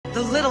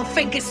The little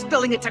fink is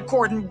spilling it to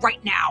Gordon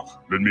right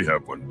now. Let me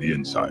have one of the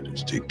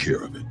insiders take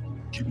care of it.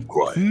 Keep him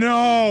quiet.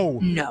 No.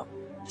 No.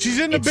 She's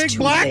in the big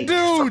black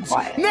dudes.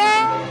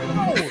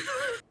 No.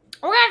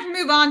 We're gonna have to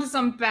move on to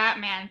some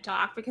Batman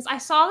talk because I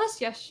saw this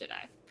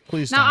yesterday.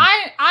 Please. Now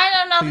I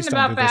know nothing Please don't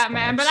about do this,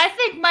 Batman, but Babs. I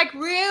think Mike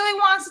really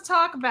wants to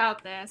talk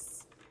about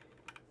this.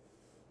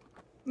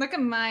 Look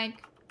at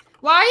Mike.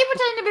 Why are you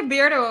pretending to be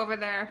Beardo over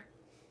there?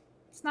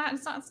 It's not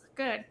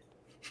good.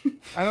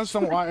 I just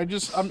don't why.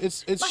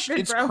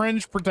 It's bro.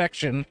 cringe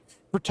protection.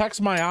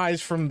 Protects my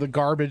eyes from the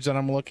garbage that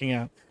I'm looking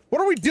at.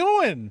 What are we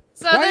doing?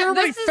 So Why are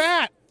everybody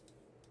fat?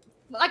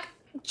 Like,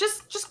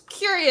 just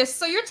curious.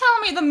 So you're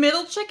telling me the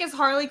middle chick is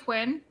Harley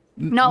Quinn?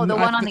 No, the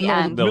one on the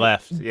end. The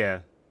left, yeah.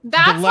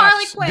 That's the left,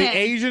 Harley Quinn. The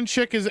Asian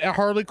chick is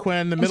Harley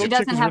Quinn. The middle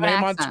chick is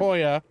Renee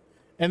Montoya,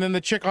 and then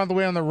the chick on the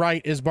way on the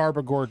right is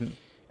Barbara Gordon.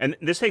 And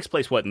this takes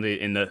place what in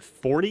the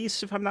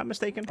 40s, if I'm not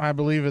mistaken. I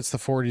believe it's the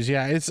 40s.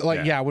 Yeah, it's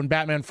like when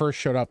Batman first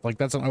showed up, like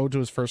that's an ode to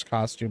his first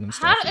costume and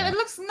stuff. It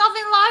looks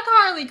nothing like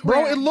Harley Quinn.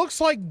 Bro, it looks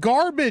like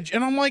garbage.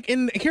 And I'm like,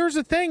 and here's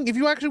the thing: if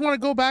you actually want to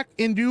go back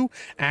and do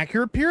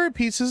accurate period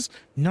pieces,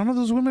 none of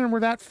those women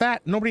were that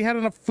fat. Nobody had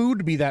enough food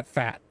to be that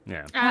fat.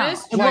 Yeah, that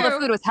is true. Well, the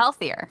food was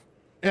healthier.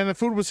 And the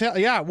food was,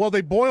 well, they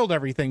boiled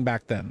everything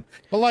back then.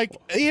 But like,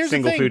 here's the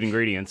single thing. food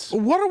ingredients.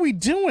 What are we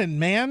doing,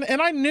 man?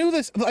 And I knew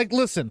this. Like,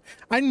 listen,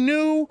 I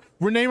knew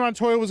Renee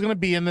Montoya was going to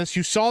be in this.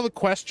 You saw the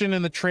question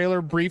in the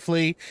trailer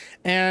briefly,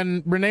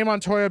 and Renee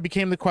Montoya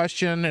became the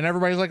question, and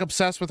everybody's like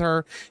obsessed with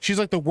her. She's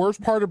like the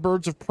worst part of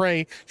Birds of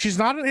Prey. She's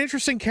not an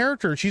interesting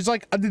character. She's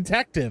like a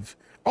detective.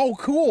 Oh,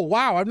 cool.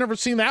 Wow. I've never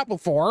seen that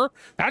before.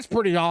 That's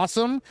pretty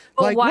awesome.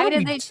 But like, why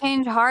did they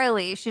change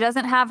Harley? She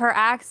doesn't have her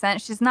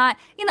accent. She's not,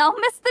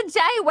 Mr.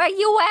 J, where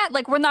you at?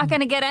 Like, we're not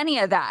going to get any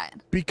of that.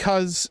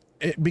 Because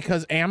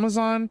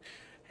Amazon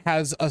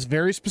has a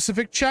very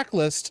specific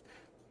checklist,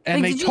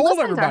 and Like, they told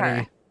everybody. To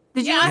her?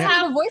 Did you listen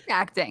to the voice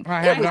acting?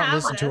 I have not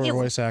listened to her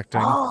voice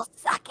acting. Oh,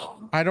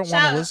 sucking. I don't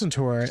want to listen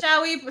to her.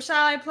 Shall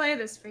I play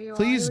this for you?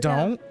 Please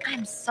don't.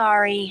 I'm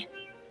sorry.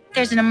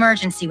 There's an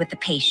emergency with the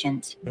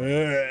patient.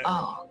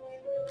 Oh.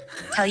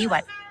 Tell you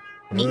what,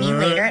 meet me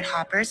later at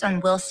Hopper's on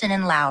Wilson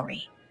and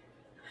Lowry.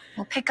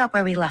 We'll pick up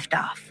where we left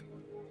off.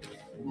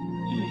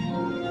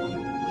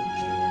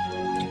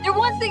 They're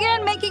once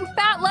again making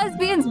fat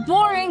lesbians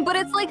boring, but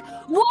it's like,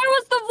 where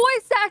was the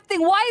voice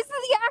acting? Why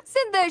isn't the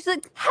accent there? She's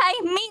like,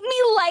 hey, meet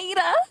me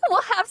later.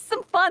 We'll have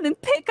some fun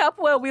and pick up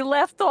where we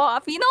left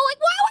off. Like,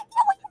 why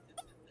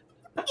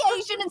would you be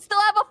Asian and still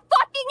have a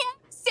fucking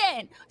accent?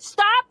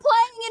 Stop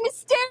playing into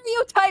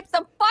stereotypes.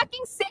 I'm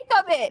fucking sick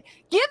of it.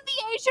 Give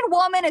the Asian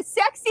woman a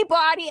sexy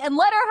body and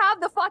let her have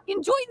the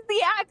fucking join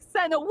the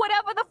accent or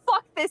whatever the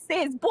fuck this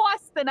is.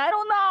 Boston, I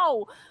don't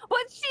know. But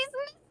she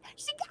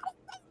got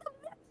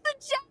the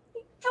J,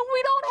 and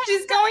we don't have.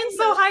 She's going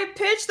so high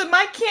pitched the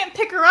mic can't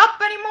pick her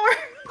up anymore.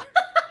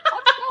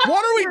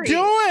 What are we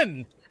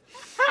doing?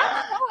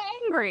 I'm so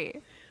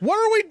angry. What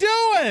are we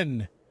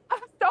doing? I'm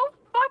so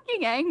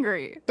fucking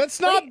angry. That's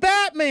not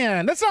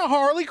Batman. That's not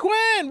Harley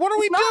Quinn. What are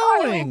we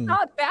doing? It's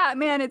not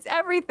Batman. It's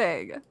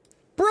everything.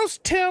 Bruce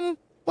Timm,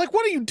 like,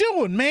 what are you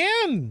doing,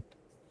 man?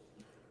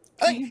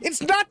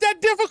 It's not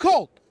that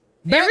difficult.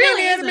 Batman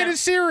really the Animated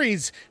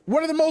Series,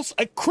 one of the most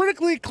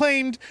critically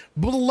acclaimed,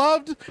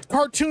 beloved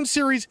cartoon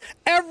series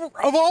ever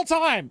of all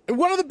time.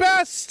 One of the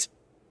best.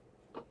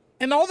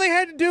 And all they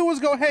had to do was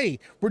go, hey,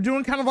 we're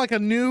doing kind of like a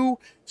new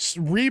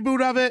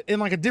reboot of it in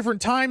like a different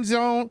time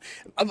zone.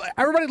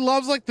 Everybody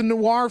loves like the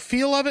noir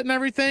feel of it and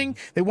everything.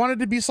 They wanted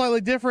to be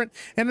slightly different.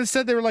 And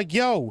instead they were like,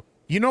 yo,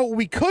 you know what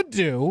we could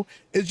do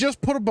is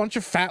just put a bunch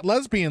of fat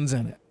lesbians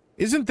in it.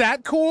 Isn't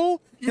that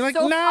cool? You're like,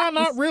 so nah,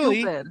 not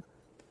really. Stupid.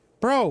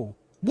 Bro,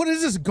 what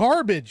is this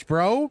garbage,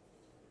 bro?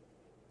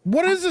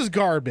 What is this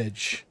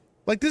garbage?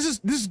 Like, this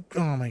is,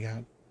 oh my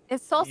God.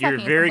 It's so You're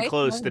sucky. very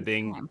close to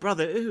being,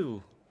 brother,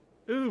 ooh.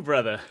 Ooh,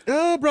 brother.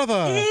 Oh,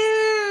 brother.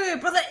 Ew,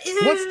 brother. Ew.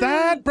 What's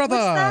that, brother?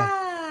 What's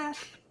that?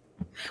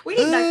 We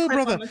need that clip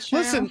brother. on the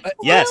channel. Listen,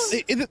 yes.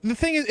 The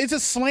thing is, it's a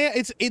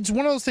slant. It's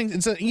one of those things.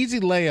 It's an easy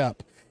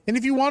layup. And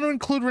if you want to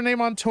include Renee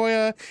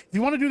Montoya, if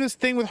you want to do this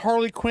thing with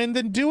Harley Quinn,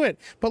 then do it.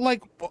 But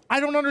like, I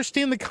don't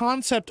understand the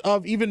concept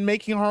of even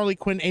making Harley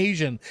Quinn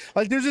Asian.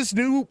 Like, there's this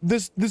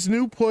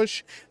new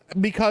push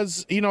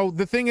because, you know,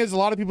 the thing is, a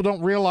lot of people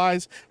don't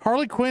realize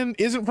Harley Quinn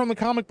isn't from the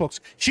comic books.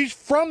 She's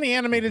from the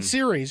animated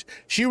series.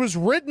 She was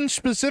written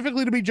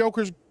specifically to be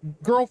Joker's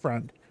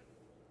girlfriend.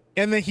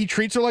 And then he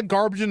treats her like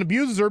garbage and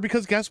abuses her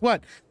because guess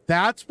what?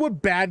 That's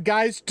what bad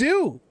guys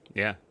do.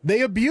 Yeah.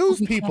 They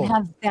abuse people.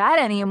 Can't have that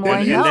anymore.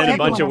 And then a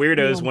bunch of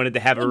weirdos wanted to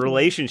have a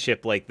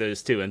relationship like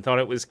those two and thought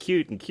it was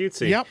cute and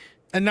cutesy. Yep.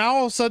 And now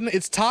all of a sudden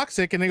it's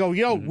toxic and they go,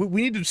 yo,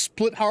 we need to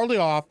split Harley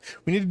off.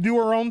 We need to do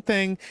our own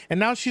thing.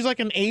 And now she's like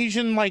an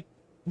Asian, like,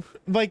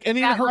 and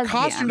even her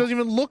costume doesn't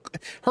even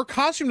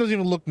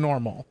look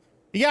normal.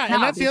 Yeah. No,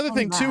 and that's the other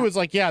thing too, is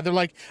like, yeah, they're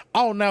like,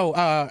 oh no,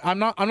 I'm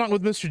not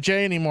with Mr.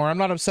 J anymore. I'm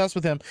not obsessed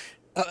with him.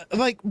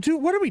 Like,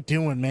 dude, what are we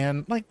doing,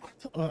 man? Like,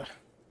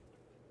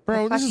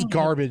 bro, this is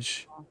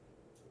garbage.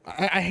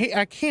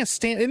 I can't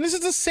stand, and this is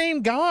the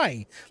same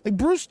guy. Like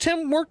Bruce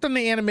Timm worked on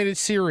the animated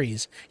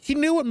series. He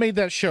knew what made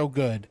that show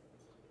good.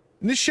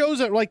 And this shows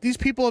that like these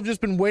people have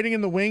just been waiting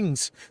in the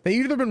wings. They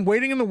either been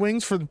waiting in the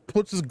wings for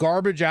puts this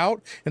garbage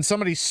out and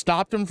somebody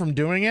stopped them from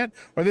doing it,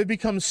 or they've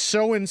become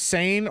so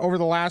insane over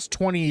the last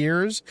 20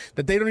 years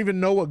that they don't even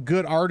know what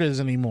good art is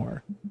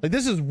anymore. Like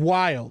this is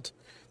wild.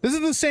 This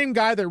is the same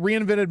guy that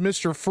reinvented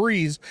Mr.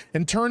 Freeze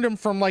and turned him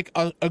from like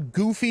a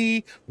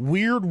goofy,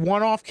 weird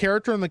one-off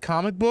character in the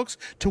comic books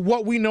to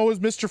what we know as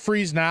Mr.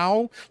 Freeze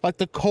now, like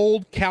the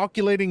cold,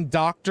 calculating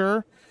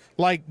doctor.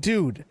 Like,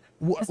 dude.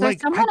 Is there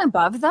someone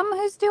above them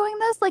who's doing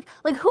this? Like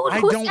who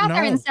sat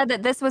there and said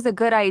that this was a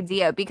good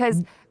idea?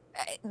 Because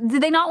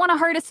did they not want to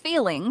hurt his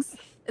feelings?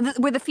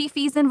 Were the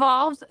Fifis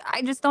involved?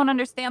 I just don't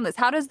understand this.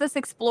 How does this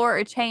explore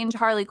or change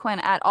Harley Quinn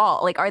at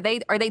all? Like, are they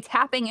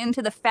tapping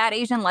into the fat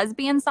Asian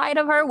lesbian side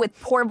of her with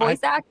poor voice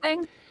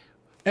acting?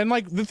 And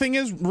like the thing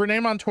is, Renee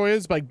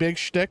Montoya's like big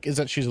shtick is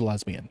that she's a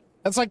lesbian.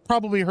 That's like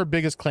probably her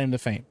biggest claim to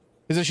fame,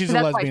 is that she's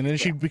a lesbian, and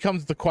she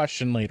becomes the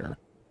question later.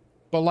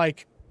 But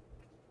like,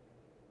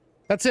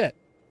 that's it.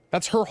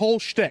 That's her whole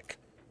shtick.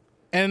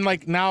 And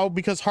like now,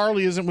 because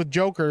Harley isn't with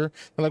Joker,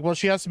 they're like, well,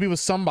 she has to be with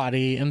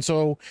somebody, and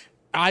so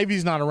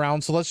Ivy's not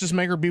around, so let's just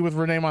make her be with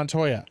Renee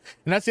Montoya.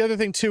 And that's the other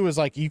thing too, is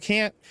like you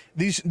can't,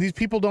 these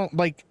people don't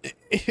like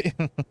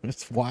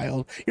it's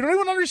wild. You don't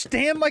even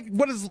understand like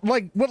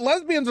what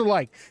lesbians are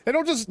like. They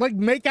don't just like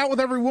make out with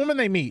every woman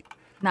they meet.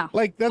 No.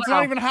 Like that's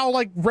not even how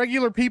like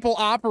regular people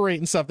operate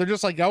and stuff. They're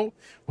just like, oh,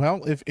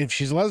 well, if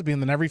she's a lesbian,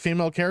 then every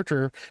female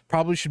character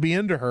probably should be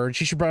into her and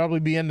she should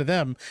probably be into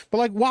them. But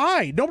like,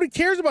 why? Nobody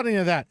cares about any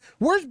of that.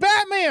 Where's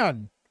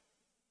Batman?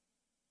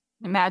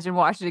 Imagine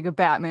watching a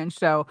Batman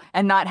show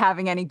and not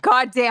having any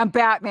goddamn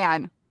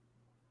Batman.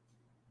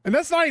 And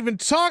that's not even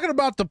talking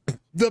about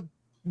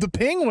the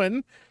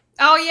Penguin.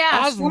 Oh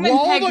yeah, Oswald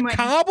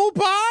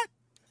Cobblepot.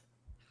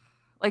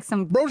 Like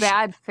some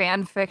bad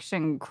fan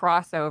fiction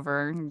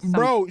crossover.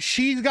 Bro,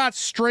 she's got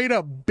straight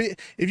up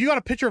if you got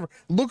a picture of her,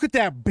 look at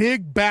that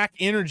big back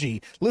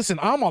energy. Listen,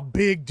 I'm a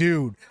big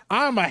dude.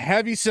 I'm a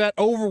heavy set,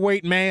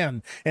 overweight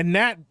man. And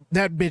that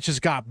bitch has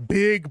got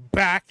big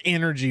back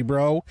energy,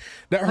 bro.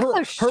 That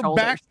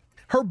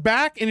her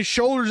back and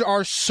shoulders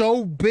are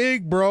so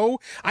big, bro.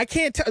 I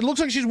can't tell. It looks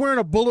like she's wearing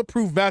a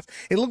bulletproof vest.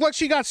 It looked like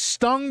she got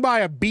stung by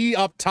a bee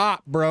up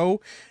top,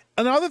 bro.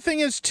 Another thing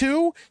is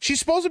too, she's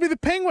supposed to be the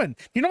Penguin.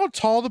 You know how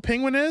tall the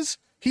Penguin is?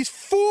 He's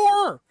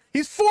 4.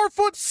 He's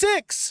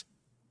 4'6".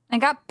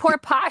 And got poor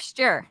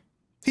posture.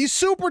 He's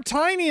super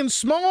tiny and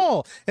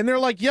small. And they're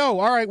like, yo,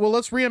 all right, well,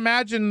 let's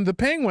reimagine the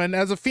Penguin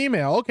as a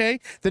female.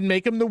 Okay, then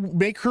make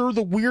her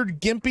the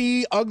weird,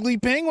 gimpy, ugly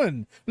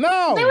Penguin.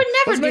 No. They would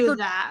never do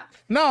that.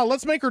 No,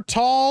 let's make her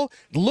tall,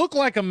 look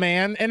like a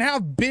man, and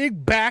have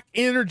big back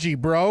energy,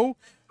 bro.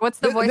 What's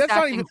the voice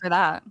acting for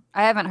that?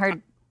 I haven't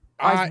heard.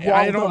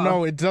 I don't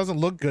know. It doesn't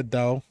look good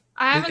though.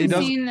 I haven't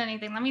seen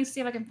anything. Let me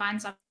see if I can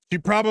find something. She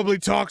probably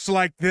talks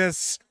like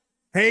this.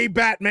 Hey,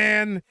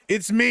 Batman,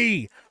 it's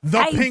me, the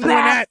Penguinette.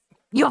 Bat,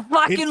 you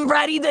fucking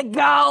ready to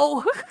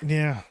go?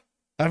 Yeah.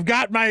 I've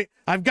got my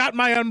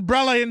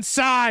umbrella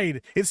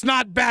inside. It's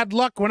not bad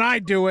luck when I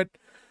do it.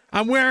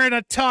 I'm wearing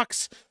a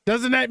tux.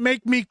 Doesn't that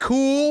make me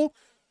cool?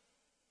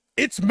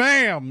 It's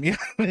ma'am.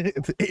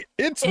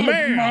 It's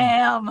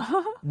ma'am.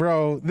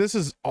 Bro, this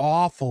is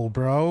awful,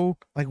 bro.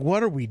 Like,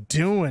 what are we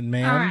doing,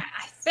 man? All right,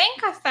 I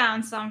think I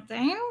found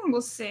something.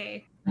 We'll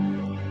see.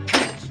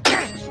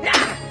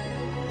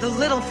 The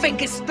little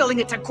fink is spilling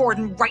it to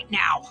Gordon right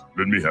now.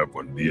 Let me have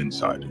one of the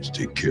insiders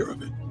take care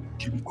of it.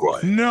 Keep him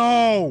quiet.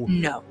 No.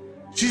 No.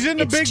 She's in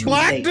the big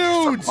black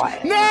dudes.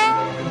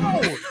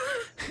 No.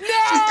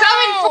 She's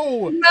coming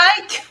for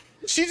Mike.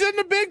 She's in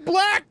the big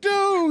black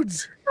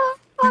dudes.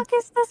 Fuck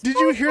is this? Did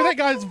you hear that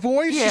guy's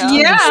voice?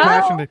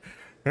 Yeah.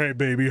 Hey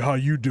baby, how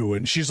you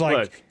doing? She's like,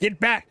 look, get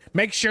back.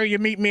 Make sure you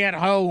meet me at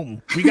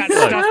home. We got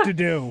stuff to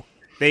do.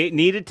 They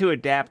needed to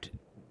adapt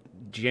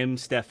Jim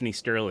Stephanie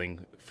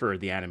Sterling for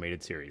the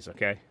animated series,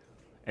 okay?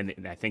 And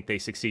I think they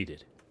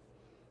succeeded.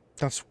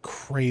 That's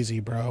crazy,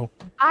 bro.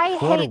 I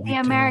hate the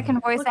American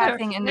voice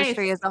acting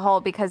industry as a whole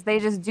because they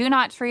just do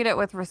not treat it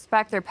with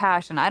respect or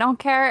passion. I don't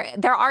care.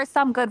 There are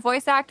some good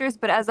voice actors,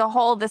 but as a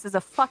whole, this is a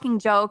fucking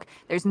joke.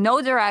 There's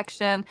no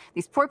direction.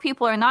 These poor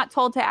people are not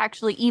told to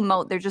actually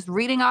emote. They're just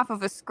reading off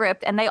of a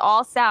script, and they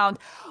all sound,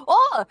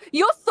 oh,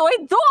 yo soy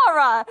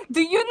Dora.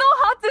 Do you know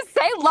how to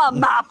say la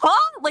mapa?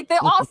 Like, they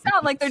all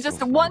sound like they're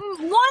just one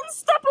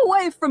step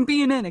away from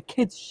being in a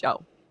kid's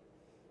show.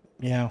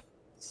 Yeah.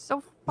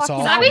 So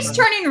fucking. Abby's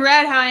turning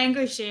red how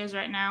angry she is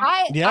right now.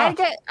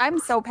 I'm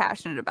so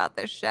passionate about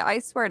this shit. I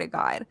swear to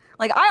God.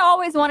 Like, I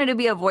always wanted to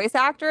be a voice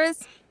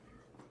actress.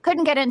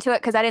 Couldn't get into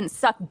it because I didn't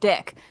suck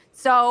dick.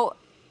 So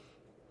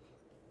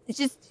it's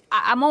just,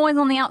 I'm always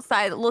on the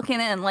outside looking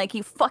in like,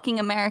 you fucking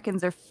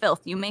Americans are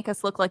filth. You make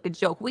us look like a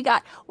joke.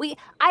 I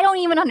don't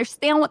even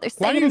understand what they're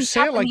saying. Why do you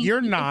say it like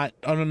you're not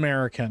an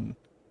American?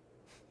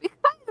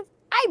 Because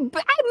I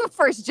I'm a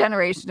first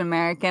generation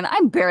American.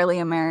 I'm barely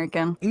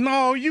American.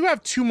 No, you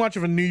have too much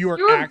of a New York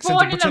You were accent to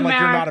born in pretend like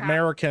you're not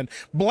America. American.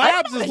 I Blabs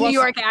have is a less. New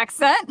York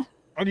accent.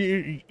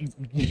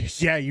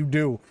 Yeah, you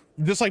do.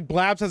 Just like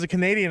Blabs has a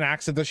Canadian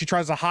accent that she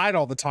tries to hide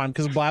all the time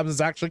because Blabs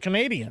is actually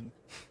Canadian.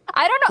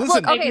 I don't know.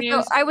 Listen, Look, okay,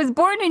 so I was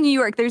born in New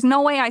York. There's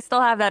no way I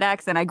still have that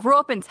accent. I grew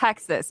up in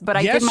Texas, but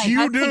I Yes, did my you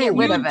best to get do.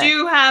 rid You of it.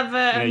 do have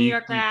a New you-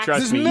 York you accent. trust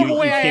There's me, no you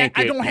way can't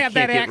I get- don't you have can't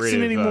that get rid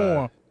accent of,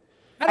 anymore.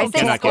 I I don't say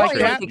cannot talk get like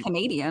story rid like that. a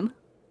Canadian.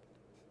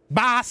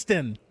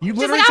 Boston. You Just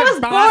literally like I was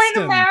said born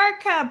Boston. in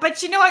America,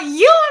 but you know what?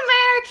 You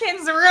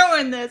Americans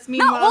ruined this. No,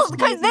 Meanwhile, well,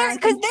 because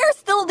they're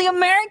still the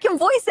American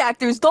voice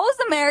actors. Those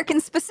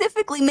Americans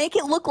specifically make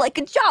it look like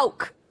a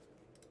joke.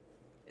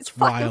 It's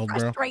fucking Wild, bro.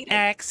 frustrating.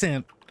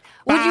 Accent.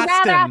 Would you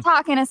rather I Boston.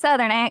 talk in a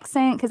Southern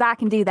accent? Because I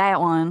can do that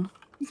one.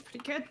 It's pretty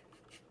good.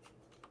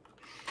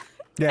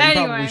 Yeah, you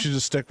Anyway. probably should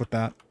just stick with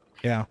that.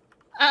 Yeah.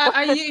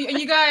 Are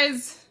you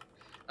guys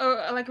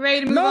like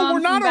ready to move on? No,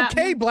 we're from not that?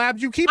 okay,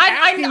 Blabs. You keep I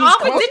asking this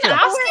didn't question.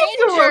 ask if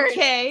you were injured.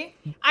 okay.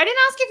 I didn't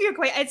ask if you're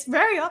okay. It's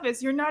very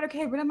obvious you're not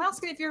okay, but I'm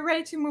asking if you're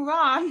ready to move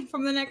on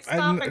from the next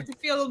topic to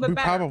feel a little We bit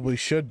better. probably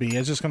should be.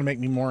 It's just going to make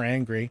me more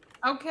angry.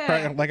 Okay.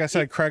 Craig, like I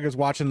said, Craig is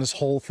watching this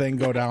whole thing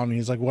go down, and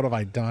he's like, "What have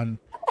I done?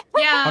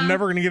 Yeah. I'm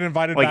never going to get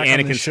invited Like back on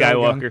Anakin this show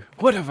again." Skywalker.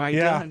 What have I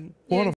Yeah. done? What have